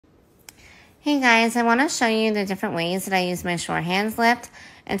Hey guys, I want to show you the different ways that I use my SureHands lift.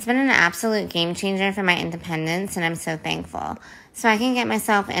 It's been an absolute game changer for my independence, and I'm so thankful. So I can get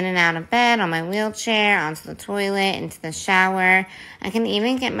myself in and out of bed, on my wheelchair, onto the toilet, into the shower. I can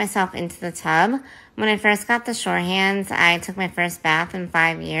even get myself into the tub. When I first got the SureHands, I took my first bath in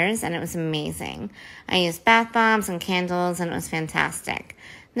 5 years, and it was amazing. I used bath bombs and candles, and it was fantastic.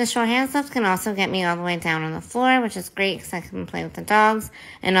 The SureHands lift can also get me all the way down on the floor, which is great because I can play with the dogs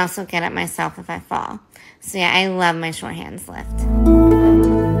and also get up myself if I fall. So yeah, I love my SureHands lift.